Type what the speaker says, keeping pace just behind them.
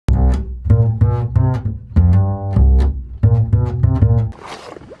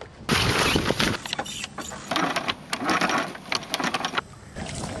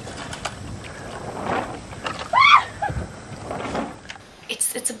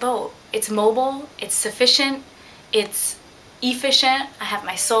boat. It's mobile, it's sufficient, it's efficient. I have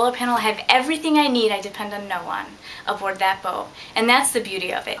my solar panel, I have everything I need. I depend on no one aboard that boat. And that's the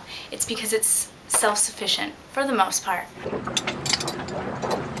beauty of it. It's because it's self-sufficient for the most part.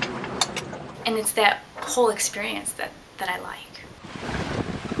 And it's that whole experience that I like.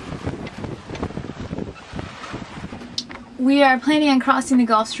 We are planning on crossing the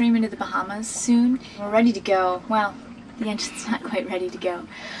Gulf Stream into the Bahamas soon. We're ready to go. Well, the engine's not quite ready to go.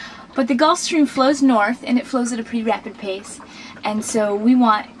 But the Gulf Stream flows north, and it flows at a pretty rapid pace. And so we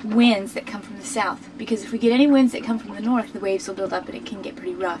want winds that come from the south, because if we get any winds that come from the north, the waves will build up and it can get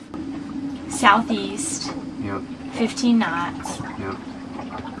pretty rough. Southeast, Yep. 15 knots. Yep.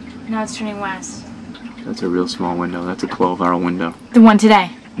 Now it's turning west. That's a real small window. That's a 12-hour window. The one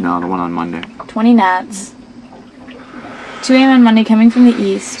today. No, the one on Monday. 20 knots. 2 a.m. on Monday coming from the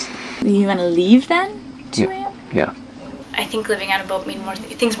east. Are you going to leave then? 2 a.m.? Yeah. I think living on a boat made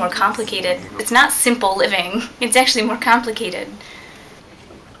things more complicated. It's not simple living. It's actually more complicated.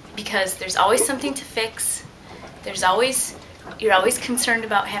 Because there's always something to fix. You're always concerned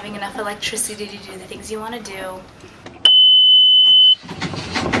about having enough electricity to do the things you want to do.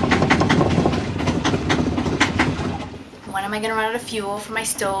 When am I going to run out of fuel for my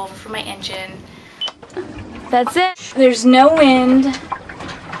stove or for my engine? That's it. There's no wind.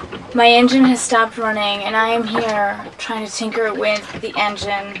 My engine has stopped running, and I am here trying to tinker with the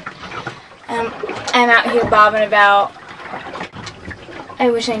engine. I'm out here bobbing about.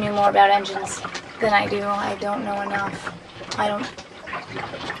 I wish I knew more about engines than I do. I don't know enough.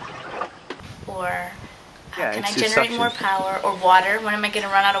 Or how can I generate more power? Or water? When am I going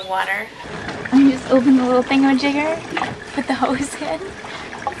to run out of water? I just open the little thingamajigger, put the hose in,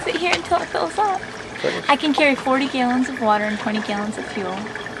 sit here until it fills up. I can carry 40 gallons of water and 20 gallons of fuel,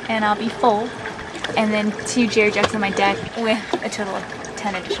 and I'll be full. And then 2 jerry jugs on my deck with a total of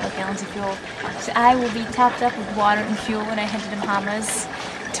 10 additional gallons of fuel. So I will be topped up with water and fuel when I head to the Bahamas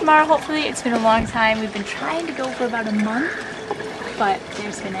tomorrow, hopefully. It's been a long time. We've been trying to go for about a month, but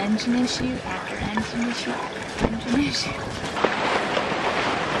there's been engine issue after engine issue after engine issue.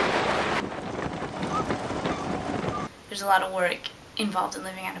 There's a lot of work involved in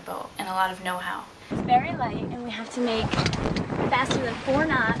living on a boat and a lot of know-how. It's very light, and we have to make faster than 4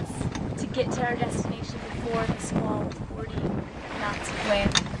 knots to get to our destination before the squall with 40 knots of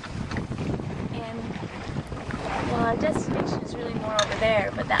wind. And well, our destination is really more over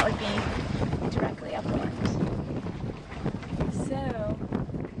there, but that would be directly upwind. So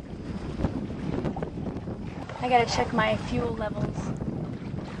I gotta check my fuel levels.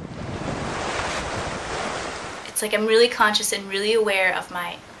 It's like I'm really conscious and really aware of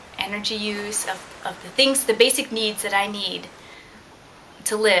my energy use, of the things, the basic needs that I need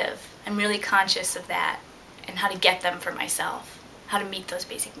to live. I'm really conscious of that and how to get them for myself, how to meet those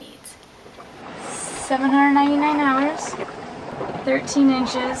basic needs. 799 hours, 13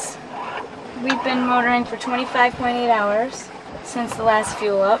 inches. We've been motoring for 25.8 hours since the last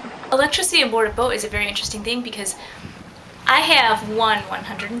fuel up. Electricity aboard a boat is a very interesting thing because I have one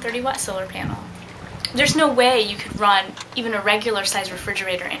 130 watt solar panel. There's no way you could run even a regular size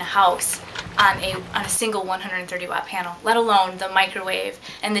refrigerator in a house on a single 130 watt panel, let alone the microwave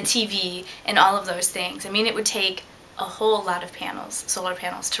and the TV and all of those things. I mean, it would take a whole lot of panels, solar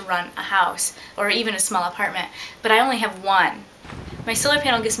panels, to run a house or even a small apartment, but I only have one. My solar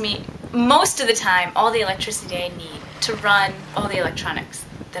panel gives me, most of the time, all the electricity I need to run all the electronics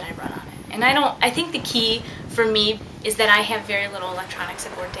that I run on it. And I think the key for me is that I have very little electronics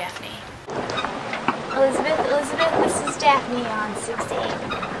aboard Daphne. Elizabeth, this is Daphne on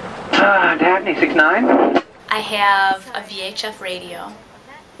 6'8". Daphne, 6'9"? I have a VHF radio,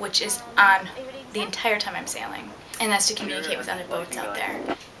 which is on the entire time I'm sailing, and that's to communicate with other boats out there.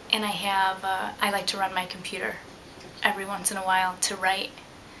 And I like to run my computer every once in a while to write.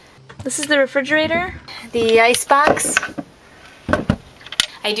 This is the refrigerator, the ice box.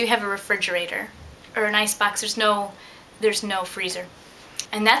 I do have a refrigerator, or an ice box. There's no freezer.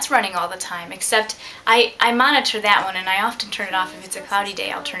 And that's running all the time, except I monitor that one, and I often turn it off. If it's a cloudy day,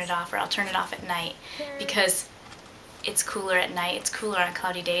 I'll turn it off, or I'll turn it off at night, because it's cooler at night, it's cooler on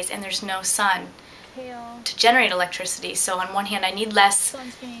cloudy days, and there's no sun to generate electricity. So on one hand, I need less,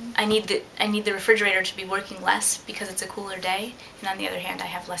 I need the refrigerator to be working less because it's a cooler day, and on the other hand, I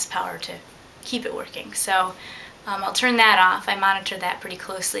have less power to keep it working. So I'll turn that off. I monitor that pretty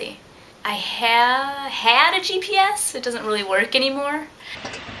closely. I had a GPS. It doesn't really work anymore.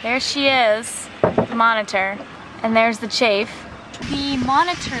 There she is, the monitor, and there's the chafe. The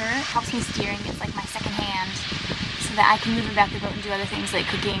monitor helps me steering. It's like my second hand, so that I can move about the boat and do other things like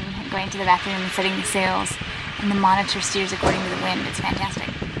cooking, and going to the bathroom and setting the sails. and the monitor steers according to the wind. It's fantastic.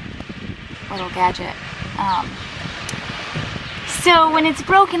 Little gadget. So when it's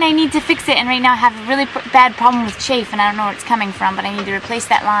broken, I need to fix it, and right now I have a really bad problem with chafe, and I don't know where it's coming from, but I need to replace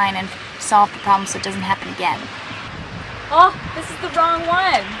that line and solve the problem so it doesn't happen again. Oh, this is the wrong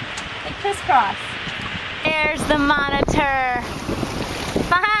one. Like crisscross. There's the monitor.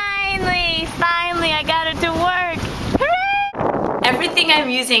 Finally, I got it to work. Hooray! Everything I'm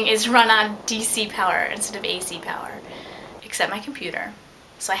using is run on DC power instead of AC power, except my computer.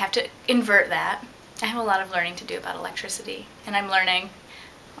 So I have to invert that. I have a lot of learning to do about electricity, and I'm learning.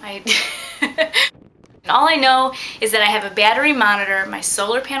 All I know is that I have a battery monitor, my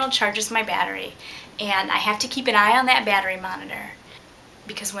solar panel charges my battery, and I have to keep an eye on that battery monitor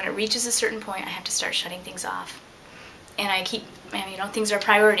because when it reaches a certain point, I have to start shutting things off. And things are a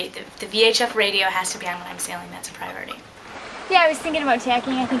priority. The VHF radio has to be on when I'm sailing, that's a priority. Yeah, I was thinking about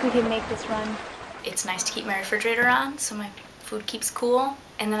tacking. I think we can make this run. It's nice to keep my refrigerator on so my food keeps cool,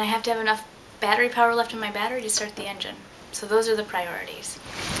 and then I have to have enough battery power left in my battery to start the engine. So those are the priorities.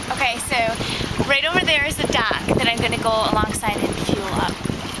 Okay, so right over there is the dock that I'm going to go alongside and fuel up.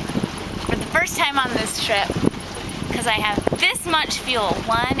 For the first time on this trip, because I have this much fuel,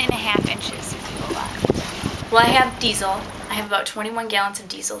 1.5 inches of fuel left. Well, I have diesel. I have about 21 gallons of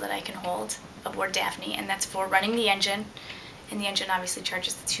diesel that I can hold aboard Daphne, and that's for running the engine. And the engine obviously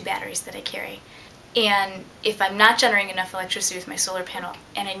charges the 2 batteries that I carry. And if I'm not generating enough electricity with my solar panel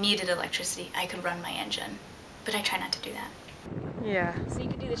and I needed electricity, I could run my engine. But I try not to do that. Yeah. So you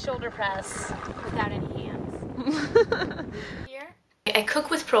can do the shoulder press without any hands. Here? I cook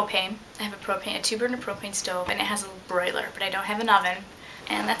with propane. I have a 2-burner propane stove, and it has a broiler, but I don't have an oven.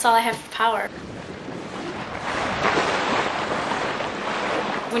 And that's all I have for power.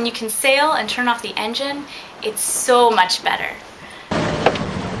 When you can sail and turn off the engine, it's so much better.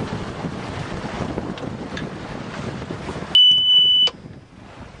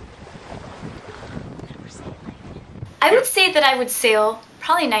 I would say that I would sail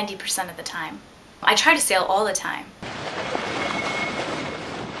probably 90% of the time. I try to sail all the time.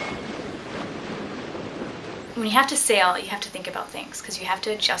 When you have to sail, you have to think about things because you have to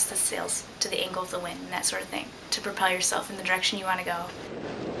adjust the sails to the angle of the wind and that sort of thing to propel yourself in the direction you want to go.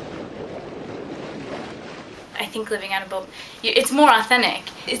 I think living on a boat, it's more authentic.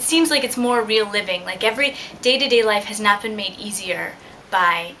 It seems like it's more real living. Like every day-to-day life has not been made easier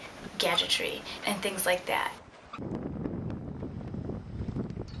by gadgetry and things like that.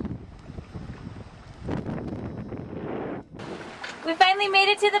 We finally made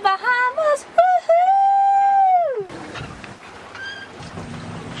it to the Bahamas! Woohoo!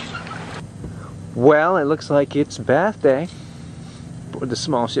 Well, it looks like it's bath day for the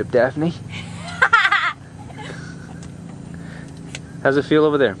small ship Daphne. How's it feel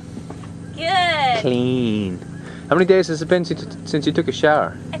over there? Good. Clean. How many days has it been since you took a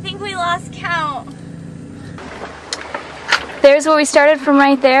shower? I think we lost count. There's where we started from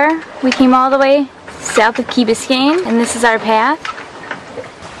right there. We came all the way south of Key Biscayne, and this is our path.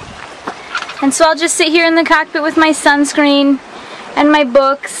 And so I'll just sit here in the cockpit with my sunscreen and my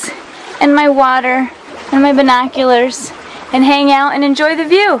books and my water and my binoculars and hang out and enjoy the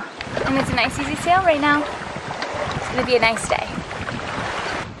view. And it's a nice easy sail right now. It's going to be a nice day.